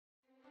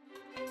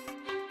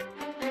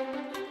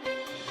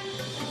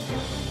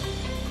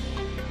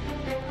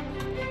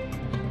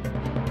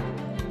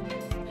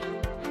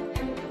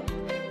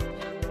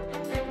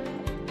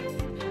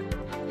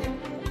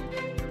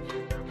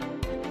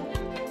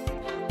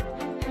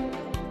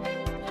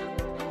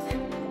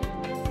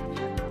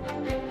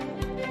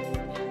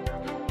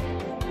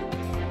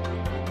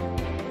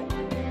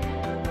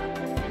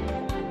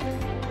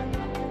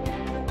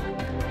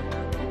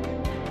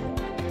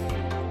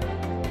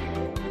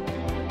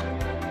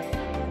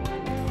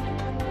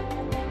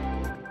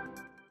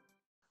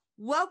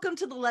Welcome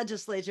to the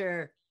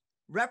legislature,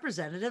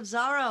 Representative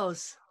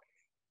Xiarhos.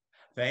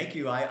 Thank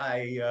you.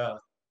 I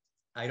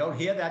don't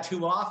hear that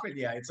too often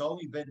yet. It's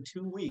only been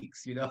 2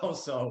 weeks,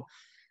 So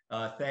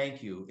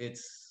thank you.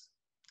 It's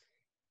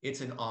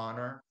an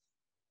honor,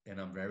 and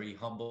I'm very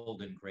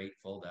humbled and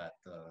grateful that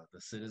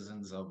the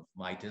citizens of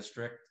my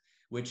district,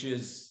 which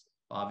is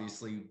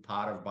obviously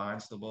part of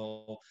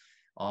Barnstable,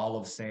 all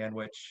of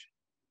Sandwich,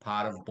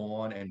 part of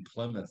Bourne and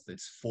Plymouth.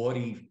 It's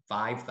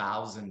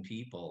 45,000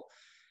 people,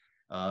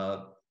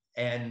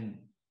 and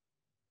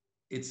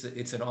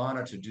it's an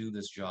honor to do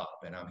this job,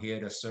 and I'm here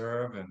to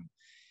serve. And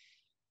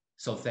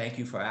so thank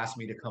you for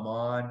asking me to come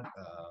on.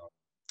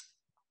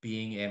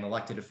 Being an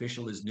elected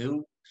official is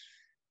new.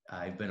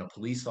 I've been a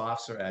police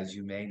officer, as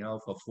you may know,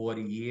 for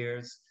 40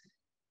 years,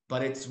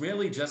 but it's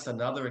really just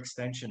another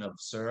extension of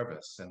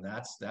service. And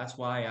that's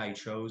why I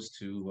chose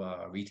to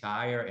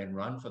retire and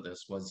run for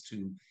this, was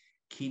to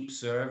keep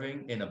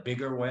serving in a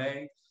bigger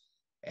way.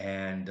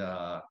 And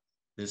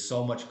there's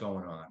so much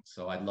going on.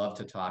 So I'd love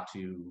to talk to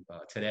you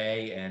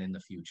today and in the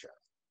future.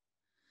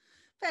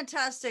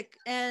 Fantastic.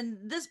 And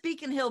this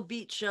Beacon Hill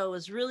Beach show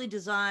is really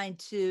designed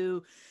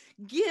to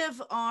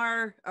give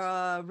our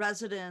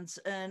residents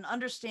an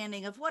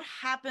understanding of what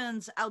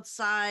happens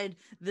outside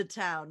the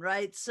town,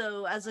 right?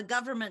 So, as a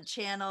government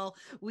channel,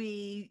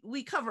 we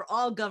cover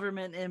all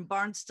government in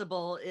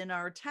Barnstable in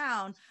our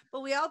town,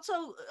 but we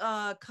also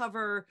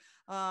cover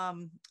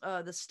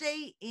the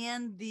state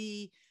and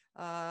the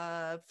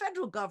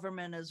federal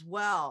government as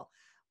well.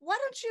 Why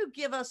don't you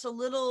give us a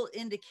little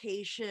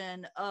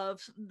indication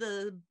of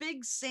the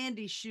big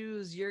sandy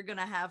shoes you're going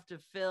to have to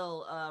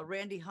fill?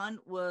 Randy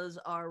Hunt was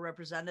our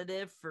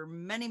representative for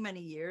many,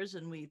 many years,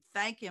 and we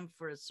thank him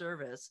for his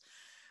service.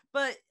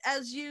 But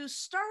as you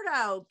start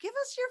out, give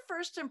us your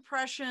first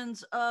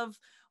impressions of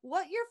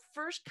what your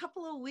first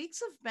couple of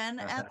weeks have been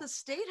at the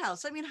State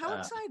House. I mean, how Uh,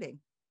 exciting!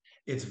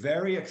 it's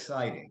very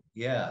exciting.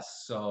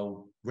 Yes.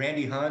 So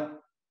Randy Hunt,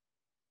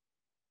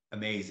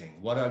 amazing.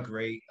 What a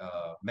great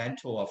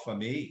mentor for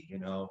me.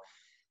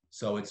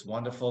 So it's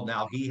wonderful.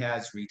 Now he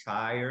has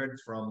retired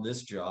from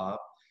this job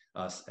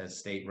as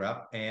state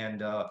rep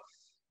and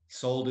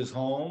sold his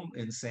home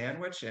in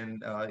Sandwich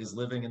and is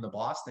living in the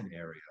Boston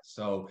area.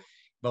 So,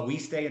 but we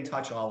stay in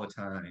touch all the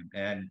time.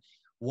 And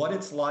what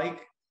it's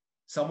like,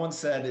 someone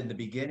said in the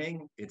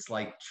beginning, it's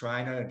like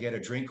trying to get a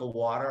drink of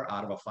water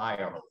out of a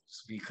fire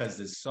hose because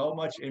there's so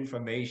much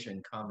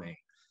information coming,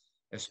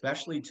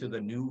 especially to the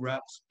new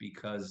reps,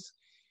 because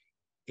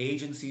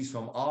agencies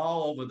from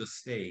all over the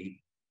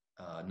state,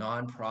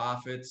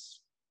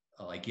 nonprofits.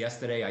 Like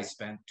yesterday, I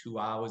spent 2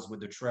 hours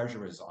with the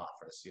treasurer's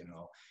office.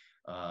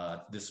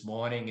 This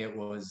morning, it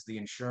was the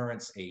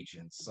insurance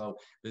agents. So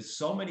there's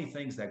so many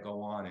things that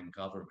go on in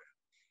government,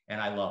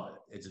 and I love it.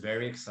 It's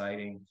very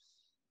exciting.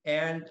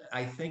 And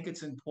I think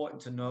it's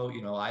important to know,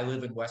 I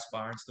live in West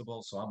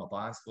Barnstable, so I'm a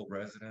Barnstable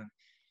resident.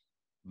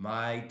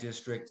 My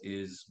district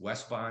is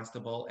West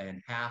Barnstable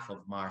and half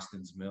of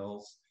Marston's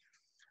Mills.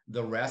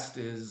 The rest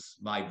is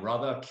my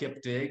brother,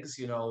 Kip Diggs.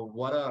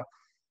 What a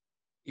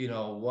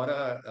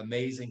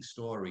amazing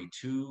story.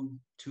 Two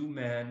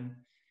men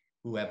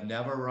who have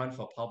never run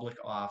for public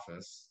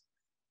office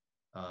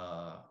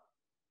uh,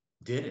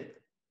 did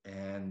it.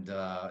 And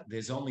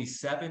there's only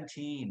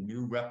 17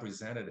 new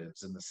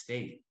representatives in the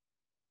state.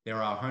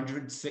 There are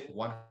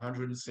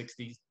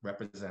 160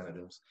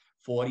 representatives,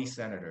 40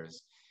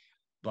 senators,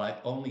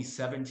 but only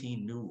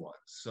 17 new ones.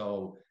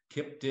 So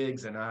Kip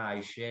Diggs and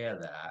I share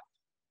that.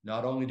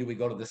 Not only do we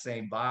go to the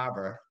same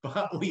barber,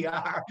 but we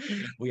are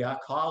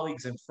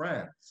colleagues and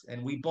friends,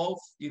 and we both,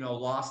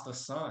 lost a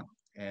son,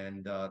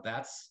 and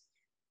that's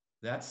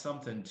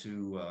something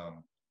to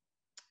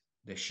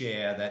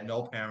share that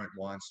no parent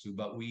wants to,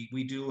 but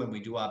we do, and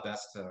we do our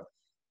best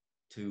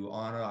to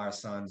honor our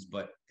sons,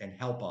 but and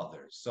help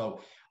others.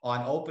 So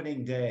on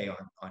opening day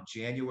on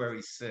January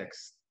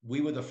 6th,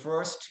 we were the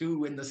first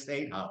two in the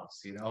state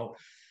house.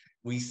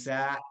 We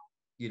sat,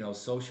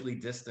 socially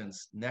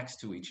distanced next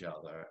to each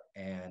other.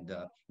 And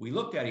we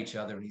looked at each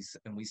other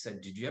and we said,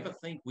 did you ever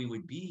think we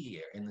would be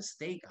here in the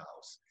State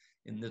House,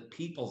 in the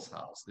People's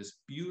House, this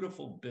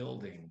beautiful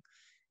building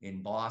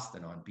in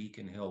Boston on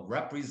Beacon Hill,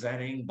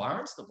 representing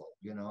Barnstable,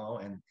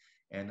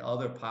 and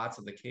other parts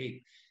of the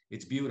Cape.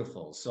 It's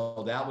beautiful.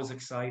 So that was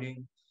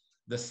exciting.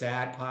 The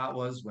sad part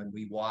was when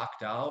we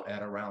walked out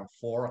at around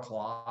 4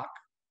 o'clock.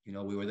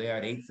 We were there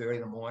at 8:30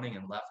 in the morning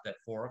and left at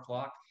 4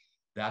 o'clock.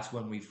 That's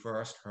when we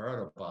first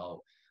heard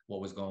about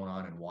what was going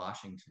on in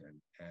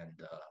Washington.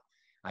 And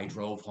I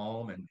drove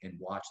home and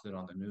watched it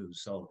on the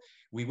news. So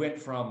we went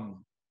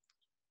from,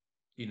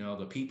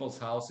 the People's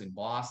House in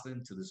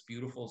Boston to this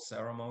beautiful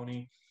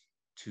ceremony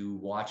to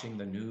watching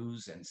the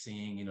news and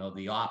seeing,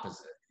 the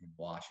opposite in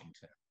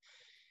Washington.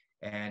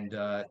 And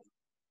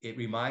it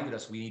reminded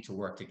us we need to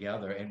work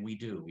together, and we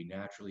do. We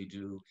naturally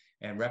do.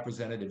 And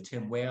Representative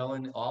Tim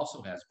Whalen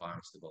also has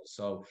Barnstable.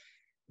 So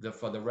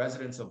for the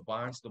residents of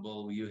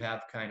Barnstable, you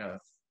have kind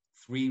of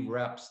three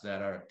reps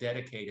that are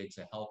dedicated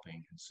to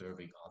helping and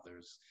serving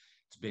others.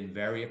 It's been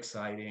very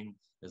exciting.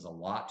 There's a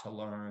lot to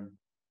learn,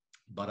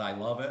 but I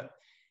love it.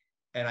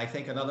 And I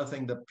think another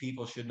thing that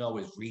people should know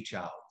is reach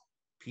out.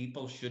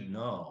 People should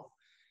know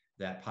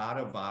that part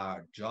of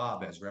our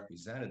job as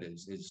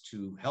representatives is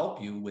to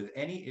help you with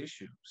any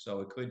issue.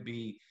 So it could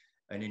be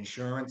an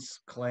insurance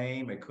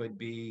claim, it could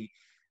be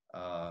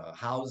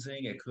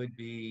housing, it could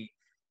be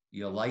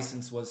your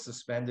license was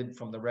suspended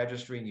from the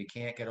registry and you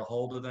can't get a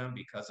hold of them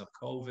because of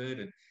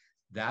COVID. And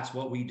that's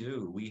what we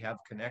do. We have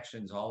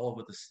connections all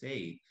over the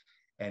state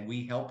and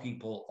we help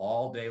people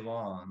all day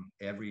long,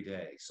 every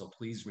day. So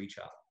please reach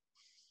out.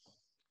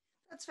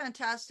 That's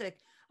fantastic.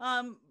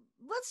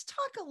 Let's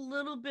talk a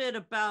little bit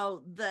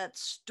about that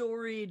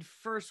storied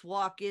first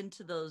walk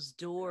into those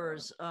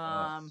doors.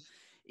 Oh,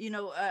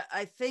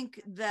 I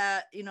think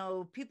that,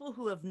 people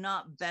who have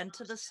not been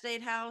to the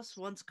State House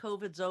once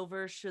COVID's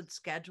over should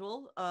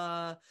schedule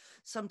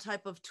some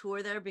type of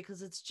tour there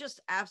because it's just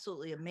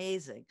absolutely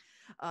amazing.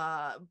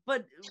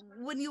 But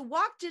when you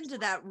walked into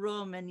that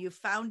room and you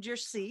found your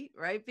seat,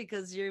 right,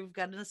 because you've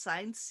got an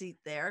assigned seat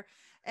there,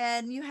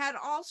 and you had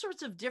all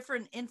sorts of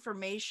different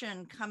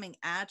information coming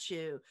at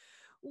you.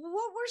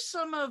 What were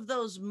some of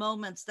those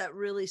moments that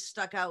really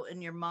stuck out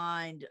in your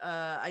mind?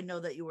 I know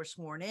that you were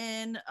sworn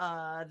in,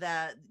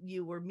 that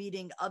you were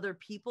meeting other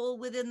people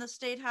within the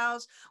State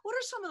House. What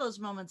are some of those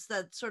moments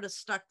that sort of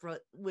stuck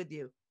with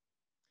you?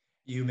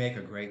 you make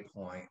a great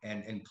point.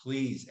 And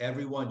please,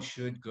 everyone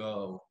should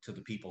go to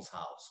the People's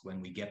House when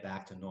we get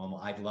back to normal.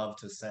 I'd love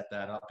to set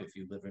that up if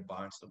you live in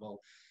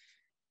Barnstable.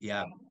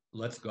 Yeah,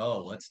 let's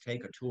go. Let's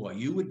take a tour.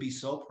 You would be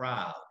so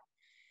proud.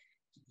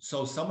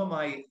 So some of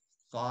my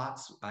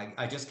thoughts,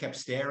 I just kept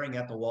staring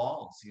at the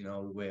walls,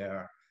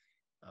 where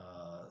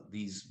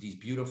these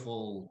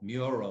beautiful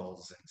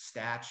murals and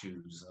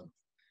statues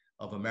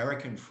of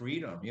American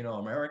freedom.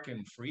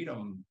 American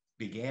freedom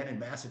began in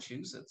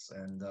Massachusetts,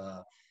 and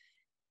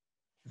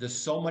there's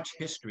so much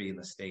history in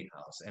the State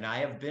House. And I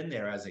have been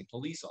there as a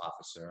police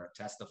officer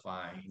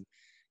testifying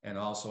and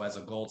also as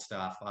a Gold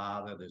Star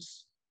father.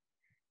 There's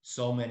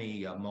so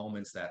many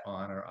moments that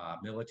honor our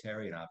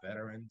military and our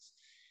veterans.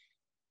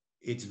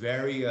 It's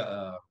very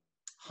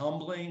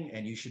humbling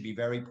and you should be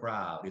very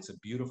proud. It's a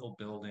beautiful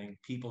building.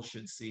 People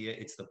should see it.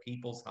 It's the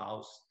People's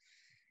House.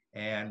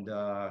 And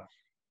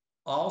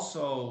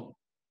also,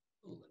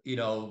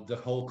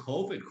 the whole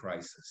COVID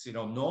crisis,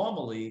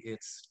 normally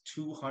it's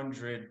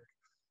 200,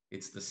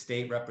 it's the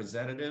state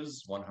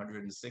representatives,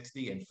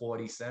 160 and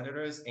 40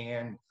 senators,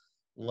 and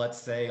let's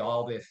say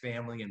all their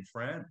family and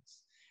friends.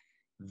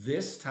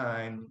 This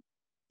time,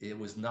 it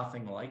was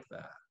nothing like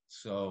that.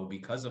 So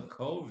because of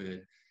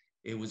COVID,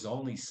 it was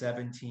only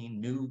 17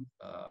 new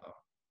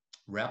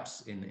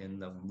reps in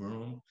the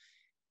room,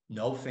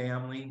 no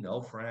family,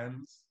 no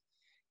friends.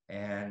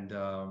 And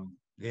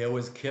there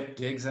was Kip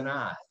Diggs and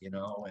I,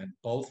 and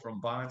both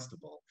from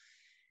Barnstable.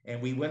 And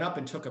we went up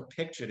and took a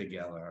picture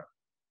together.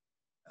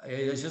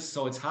 It's just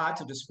so it's hard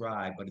to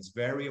describe, but it's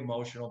very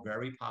emotional,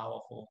 very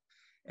powerful.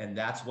 And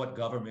that's what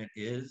government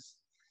is.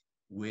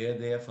 We're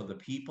there for the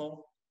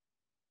people.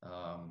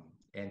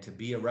 And to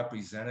be a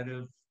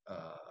representative,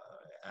 uh,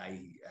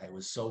 I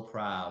was so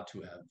proud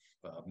to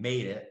have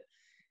made it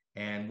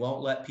and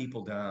won't let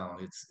people down.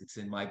 It's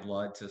in my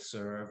blood to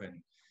serve,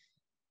 and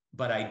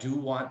but I do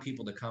want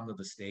people to come to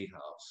the State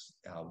House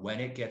when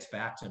it gets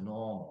back to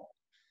normal.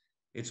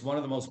 It's one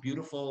of the most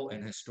beautiful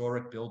and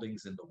historic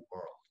buildings in the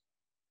world.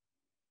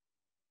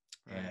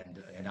 Right.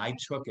 And I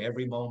took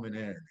every moment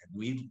in.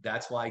 And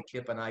that's why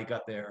Kip and I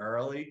got there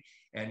early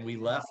and we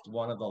left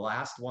one of the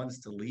last ones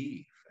to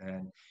leave.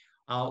 And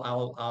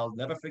I'll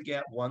never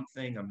forget one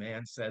thing a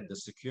man said. The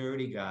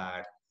security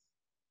guard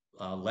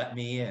let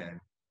me in,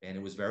 and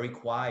it was very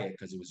quiet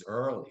because it was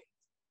early.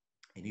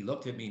 And he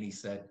looked at me and he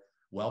said,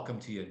 "Welcome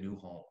to your new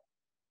home."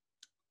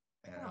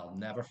 And Oh, I'll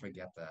never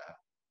forget that.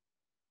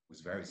 It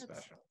was very that's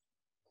special.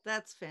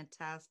 That's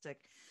fantastic.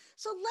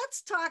 So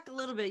let's talk a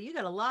little bit. You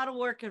got a lot of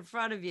work in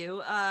front of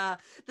you.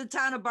 The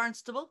town of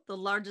Barnstable, the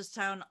largest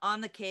town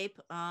on the Cape,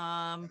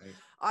 Right?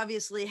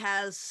 obviously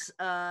has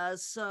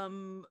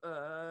some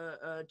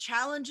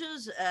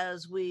challenges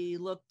as we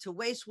look to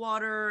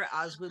wastewater,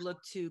 as we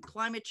look to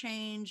climate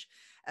change,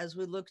 as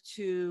we look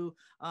to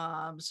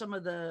some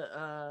of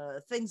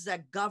the things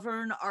that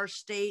govern our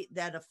state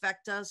that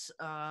affect us.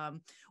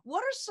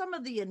 What are some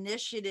of the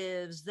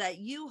initiatives that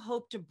you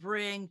hope to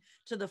bring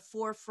to the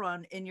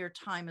forefront in your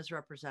time as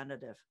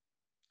representative?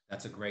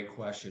 That's a great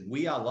question.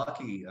 We are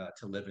lucky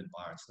to live in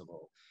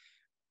Barnstable.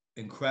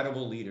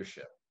 Incredible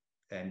leadership.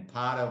 And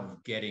part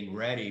of getting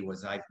ready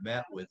was I've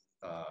met with,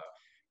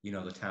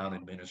 the town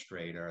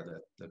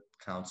administrator, the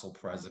council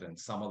president,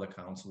 some of the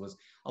councilors.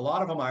 A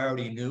lot of them I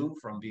already knew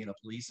from being a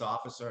police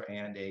officer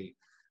and a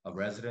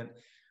resident.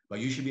 But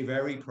you should be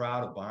very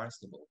proud of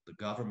Barnstable. The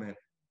government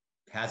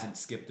hasn't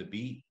skipped a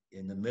beat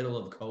in the middle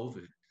of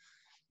COVID.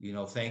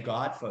 Thank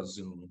God for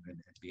Zoom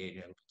and being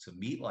able to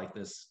meet like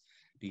this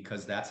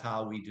because that's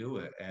how we do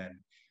it. And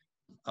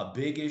a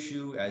big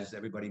issue, as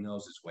everybody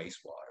knows, is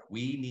wastewater.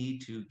 We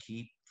need to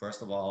keep,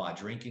 first of all, our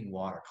drinking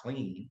water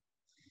clean.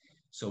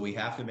 So we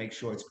have to make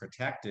sure it's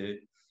protected.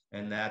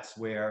 And that's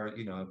where,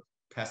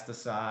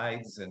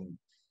 pesticides and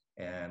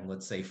and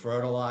let's say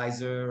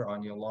fertilizer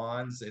on your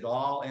lawns, it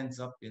all ends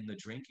up in the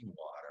drinking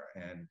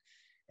water.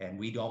 And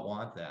we don't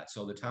want that.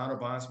 So the town of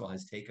Barnstable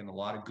has taken a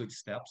lot of good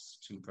steps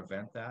to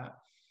prevent that.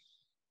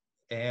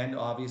 And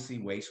obviously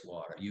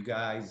wastewater. You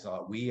guys,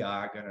 we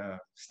are gonna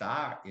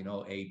start,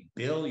 $1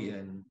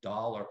 billion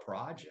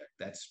project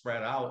that's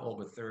spread out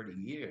over 30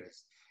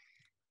 years.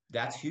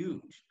 That's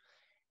huge.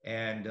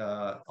 And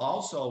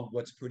also,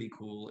 what's pretty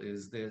cool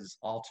is there's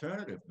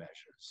alternative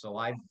measures. So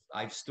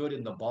I've stood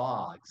in the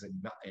bogs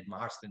in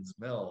Marston's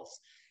Mills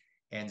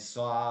and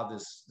saw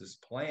this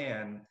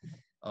plan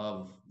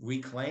of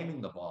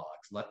reclaiming the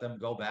bogs, let them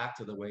go back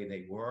to the way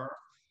they were.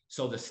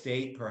 So the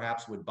state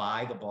perhaps would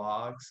buy the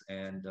bogs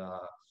and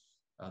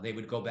they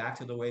would go back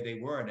to the way they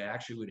were, and it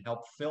actually would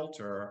help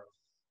filter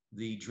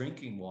the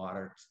drinking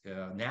water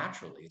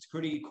naturally. It's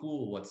pretty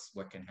cool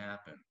what can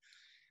happen.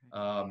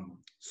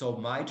 So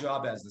my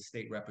job as the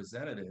state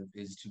representative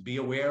is to be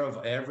aware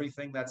of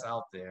everything that's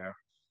out there,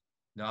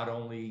 not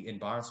only in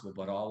Barnstable,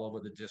 but all over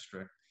the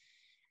district,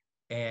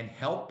 and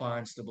help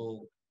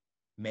Barnstable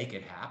make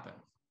it happen.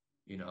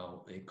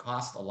 It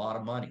costs a lot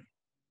of money.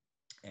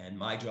 And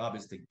my job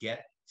is to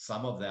get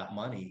some of that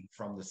money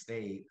from the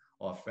state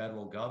or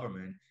federal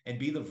government and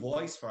be the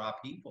voice for our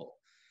people.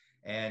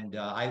 And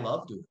I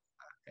love doing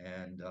that.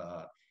 And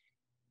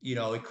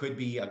it could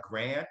be a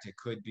grant, it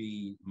could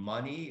be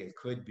money, it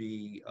could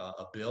be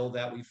a bill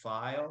that we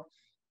file,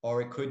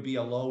 or it could be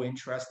a low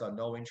interest or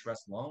no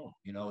interest loan.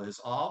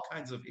 There's all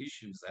kinds of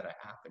issues that are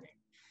happening.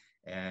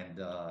 And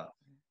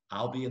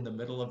I'll be in the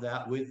middle of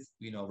that with,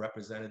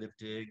 Representative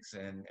Diggs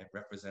and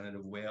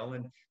Representative Whale.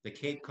 And the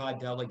Cape Cod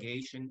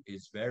delegation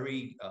is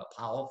very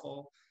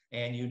powerful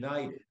and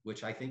united,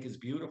 which I think is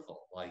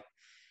beautiful. Like,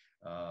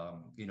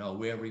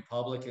 we're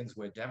Republicans,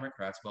 we're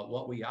Democrats, but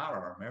what we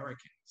are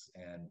Americans.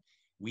 And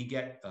we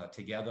get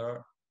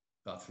together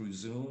through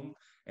Zoom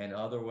and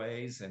other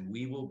ways, and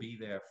we will be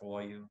there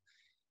for you.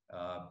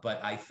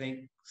 But I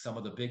think some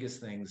of the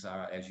biggest things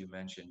are, as you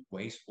mentioned,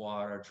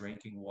 wastewater,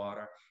 drinking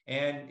water,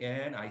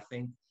 and I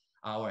think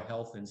our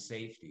health and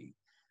safety.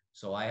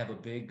 So I have a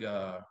big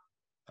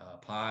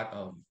part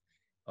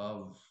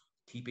of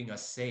keeping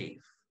us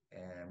safe.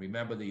 And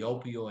remember, the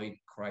opioid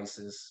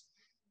crisis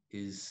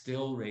is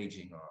still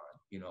raging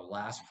on.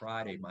 Last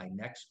Friday, my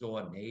next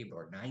door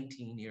neighbor,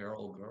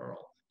 19-year-old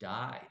girl,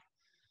 died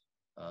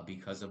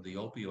because of the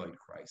opioid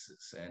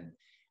crisis. And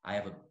I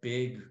have a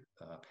big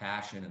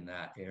passion in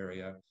that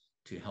area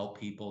to help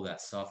people that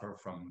suffer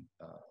from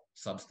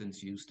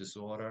substance use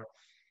disorder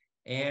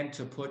and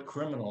to put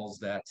criminals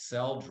that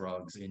sell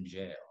drugs in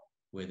jail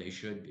where they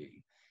should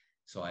be.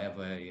 So I have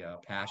a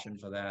passion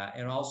for that.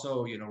 And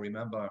also,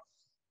 remember,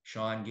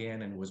 Sean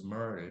Gannon was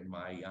murdered.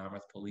 My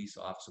Yarmouth police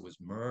officer was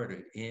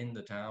murdered in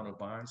the town of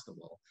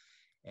Barnstable.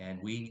 And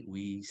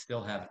we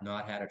still have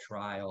not had a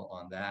trial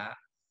on that.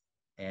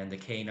 And the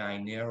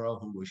K9 Nero,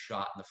 who was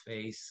shot in the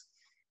face,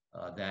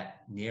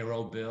 that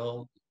Nero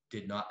bill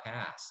did not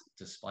pass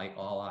despite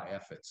all our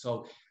efforts.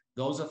 So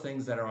those are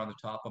things that are on the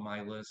top of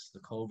my list. The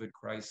COVID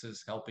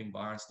crisis, helping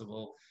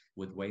Barnstable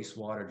with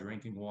wastewater,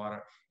 drinking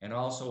water, and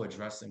also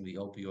addressing the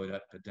opioid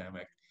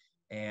epidemic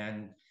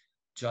and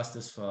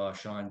justice for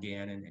Sean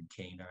Gannon and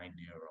K9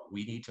 Nero.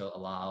 We need to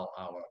allow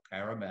our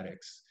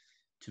paramedics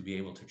to be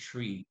able to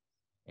treat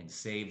and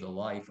save the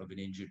life of an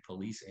injured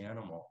police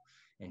animal.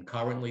 And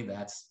currently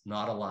that's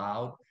not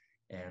allowed.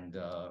 And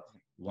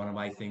one of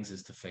my things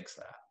is to fix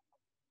that.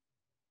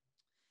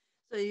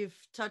 So you've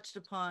touched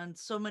upon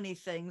so many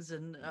things,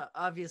 and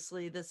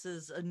obviously this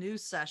is a new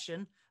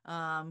session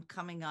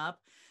coming up.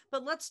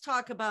 But let's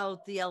talk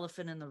about the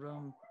elephant in the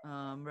room,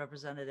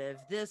 Representative.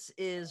 This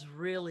is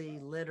really,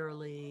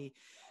 literally,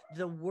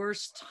 the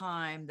worst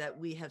time that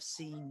we have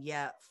seen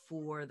yet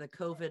for the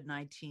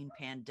COVID-19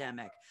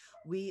 pandemic.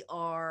 We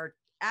are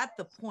at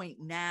the point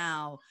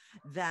now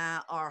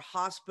that our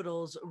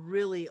hospitals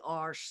really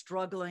are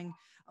struggling.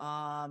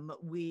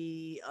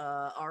 We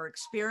are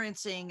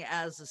experiencing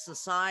as a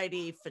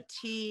society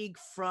fatigue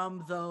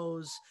from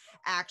those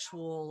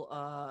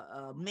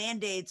actual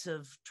mandates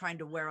of trying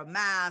to wear a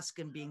mask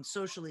and being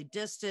socially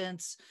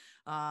distanced.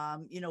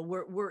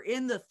 We're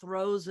in the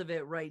throes of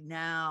it right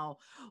now.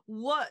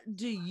 What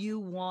do you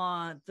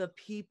want the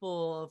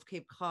people of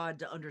Cape Cod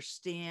to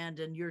understand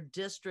and your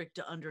district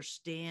to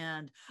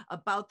understand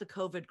about the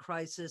COVID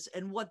crisis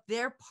and what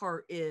their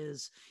part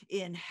is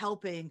in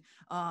helping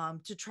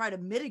to try to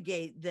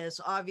mitigate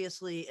this,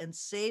 obviously, and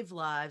save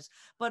lives,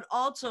 but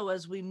also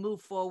as we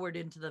move forward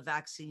into the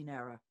vaccine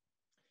era?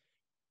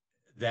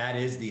 That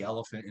is the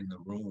elephant in the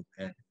room.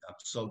 And I'm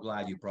so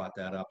glad you brought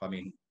that up. I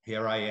mean,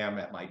 here I am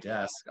at my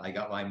desk. I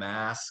got my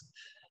mask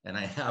and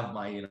I have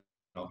my,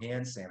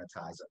 hand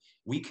sanitizer.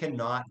 We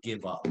cannot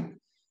give up.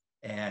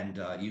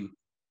 And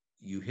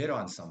you hit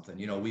on something.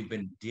 We've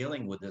been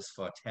dealing with this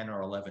for 10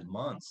 or 11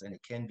 months, and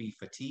it can be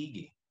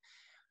fatiguing.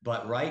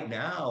 But right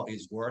now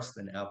is worse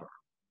than ever.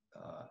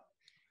 Uh,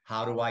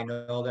 how do I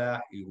know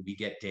that? We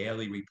get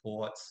daily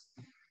reports.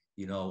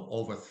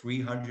 Over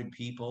 300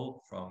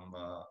 people from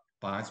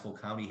Barnstable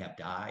County have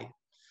died.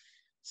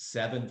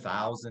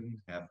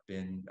 7,000 have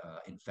been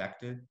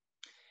infected,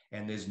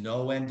 and there's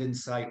no end in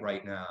sight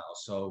right now.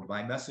 So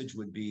my message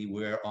would be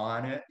we're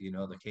on it,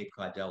 the Cape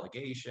Cod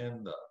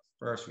delegation, the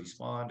first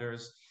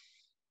responders.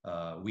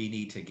 We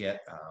need to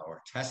get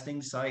our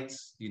testing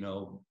sites,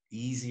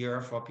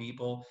 easier for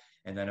people.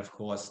 And then, of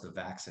course, the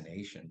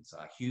vaccinations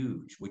are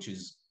huge, which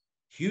is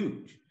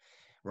huge.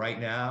 Right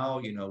now,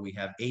 we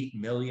have 8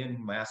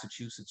 million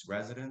Massachusetts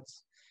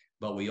residents,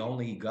 but we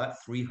only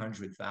got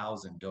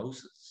 300,000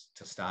 doses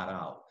to start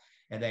out.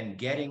 And then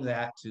getting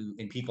that to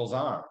in people's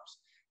arms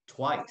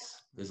twice.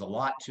 There's a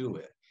lot to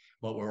it,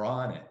 but we're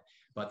on it.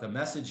 But the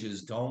message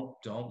is don't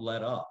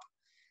let up.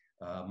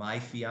 My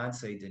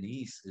fiance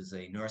Denise is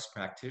a nurse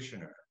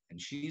practitioner,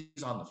 and she's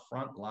on the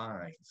front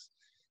lines.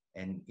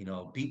 And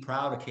be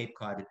proud of Cape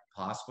Cod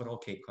Hospital,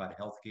 Cape Cod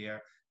Healthcare,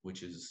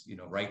 which is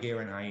right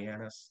here in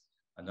Hyannis,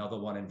 another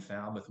one in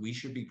Falmouth. We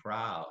should be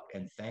proud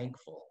and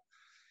thankful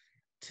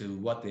to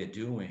what they're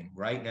doing.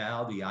 Right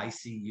now, the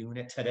IC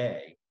unit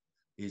today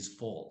is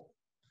full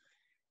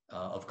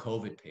of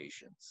COVID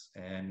patients.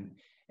 And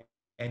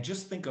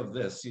just think of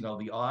this,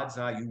 the odds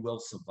are you will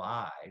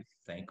survive,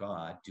 thank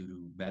God, due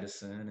to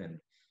medicine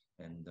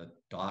and the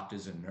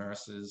doctors and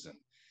nurses and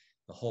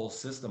the whole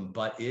system.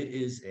 But it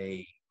is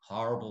a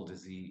horrible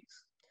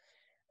disease.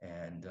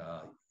 And,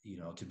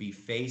 to be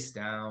face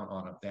down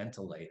on a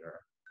ventilator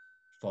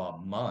for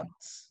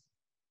months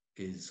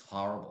is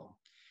horrible.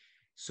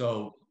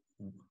 So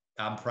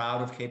I'm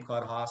proud of Cape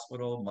Cod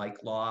Hospital, Mike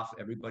Loft,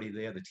 everybody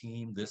there, the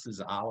team. This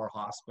is our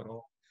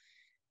hospital.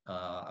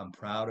 I'm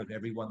proud of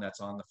everyone that's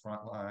on the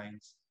front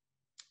lines.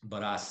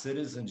 But our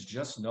citizens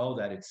just know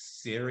that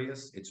it's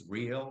serious, it's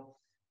real.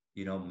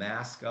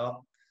 Mask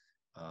up,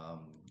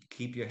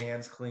 keep your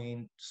hands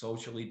clean,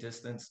 socially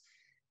distance.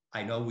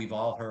 I know we've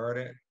all heard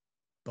it,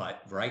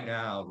 but right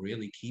now,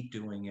 really keep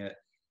doing it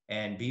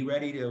and be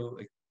ready to,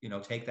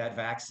 take that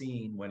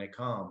vaccine when it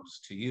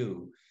comes to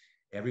you.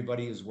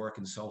 Everybody is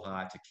working so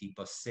hard to keep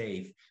us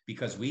safe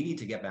because we need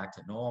to get back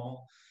to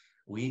normal.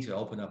 We need to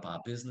open up our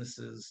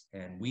businesses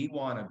and we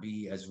want to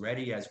be as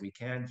ready as we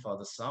can for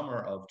the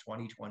summer of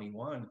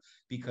 2021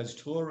 because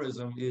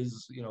tourism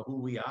is,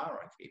 who we are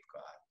on Cape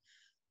Cod.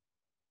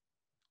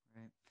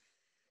 Right.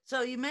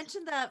 So you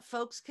mentioned that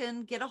folks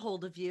can get a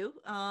hold of you.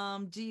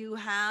 Do you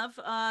have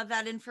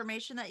that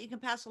information that you can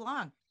pass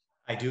along?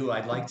 I do.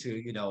 I'd like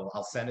to,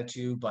 I'll send it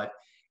to you, but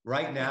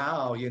right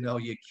Yeah. now,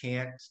 you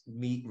can't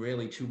meet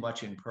really too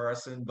much in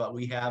person, but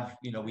we have,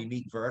 we Right.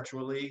 meet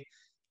virtually.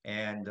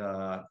 And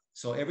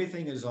so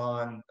everything is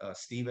on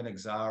Stephen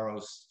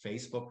Xiarhos'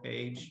 Facebook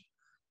page,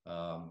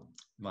 um,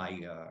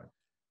 my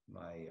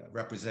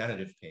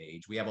representative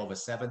page. We have over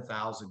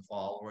 7,000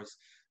 followers.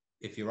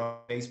 If you're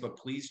on Facebook,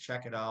 please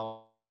check it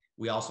out.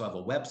 We also have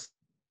a website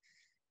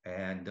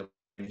and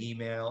an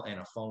email and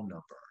a phone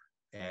number.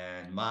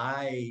 And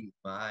my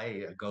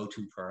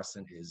go-to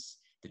person is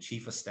the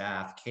chief of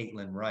staff,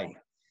 Caitlin Wright.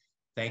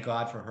 Thank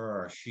God for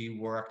her. She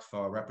worked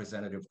for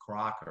Representative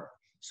Crocker,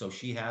 so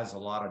she has a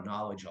lot of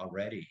knowledge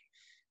already,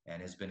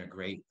 and has been a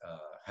great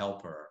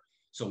helper.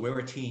 So we're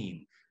a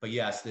team. But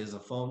yes, there's a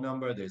phone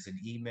number, there's an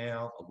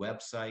email, a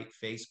website,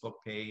 Facebook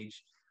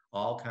page,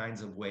 all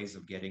kinds of ways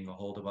of getting a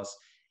hold of us.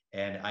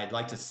 And I'd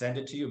like to send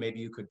it to you. Maybe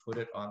you could put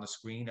it on the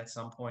screen at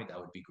some point. That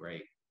would be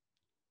great.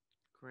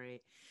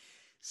 Great.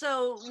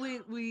 So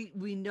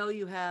we know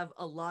you have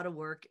a lot of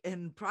work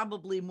and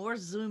probably more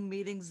Zoom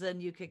meetings than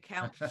you could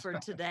count for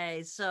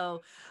today.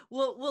 So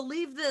we'll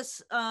leave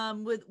this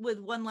with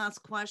one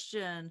last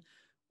question.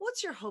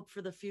 What's your hope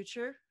for the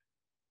future?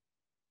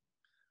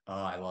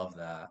 Oh, I love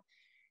that.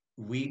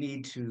 We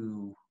need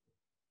to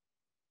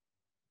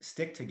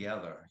stick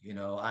together.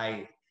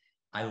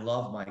 I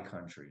love my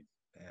country,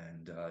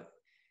 and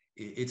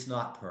it's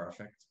not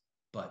perfect,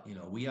 but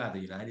we are the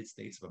United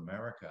States of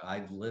America.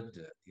 I've lived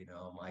it.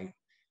 My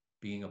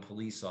being a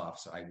police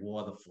officer, I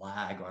wore the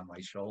flag on my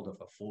shoulder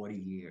for 40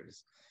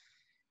 years.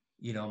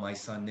 My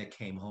son Nick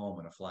came home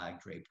in a flag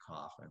draped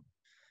coffin.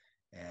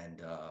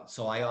 And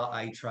so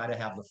I try to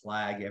have the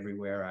flag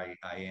everywhere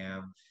I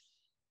am.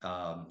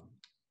 Um,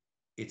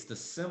 it's the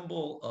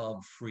symbol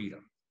of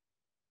freedom.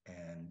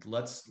 And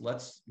let's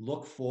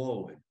look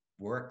forward,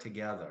 work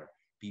together,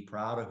 be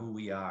proud of who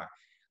we are,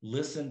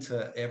 listen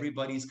to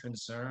everybody's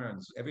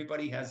concerns.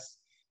 Everybody has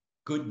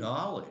good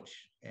knowledge,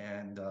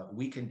 and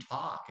we can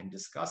talk and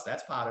discuss.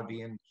 That's part of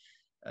being,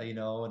 an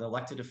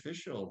elected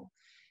official.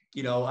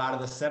 Out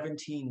of the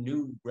 17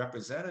 new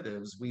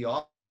representatives, we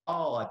all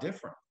are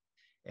different,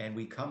 and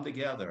we come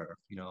together.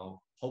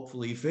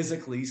 Hopefully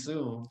physically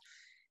soon,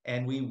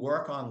 and we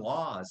work on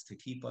laws to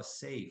keep us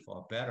safe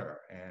or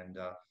better. And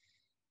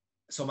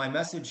so my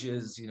message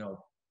is,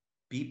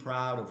 be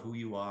proud of who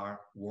you are,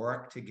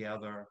 work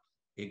together,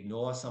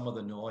 ignore some of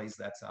the noise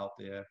that's out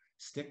there,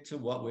 stick to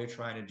what we're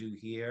trying to do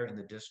here in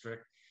the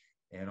district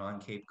and on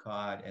Cape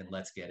Cod, and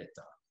let's get it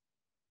done.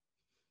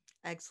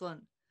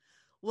 Excellent.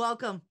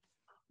 Welcome.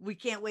 We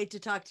can't wait to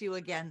talk to you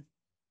again.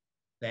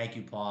 Thank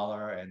you,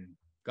 Paula, and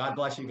God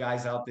bless you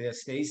guys out there.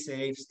 Stay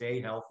safe,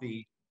 stay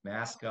healthy,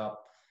 mask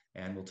up,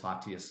 and we'll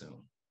talk to you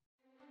soon.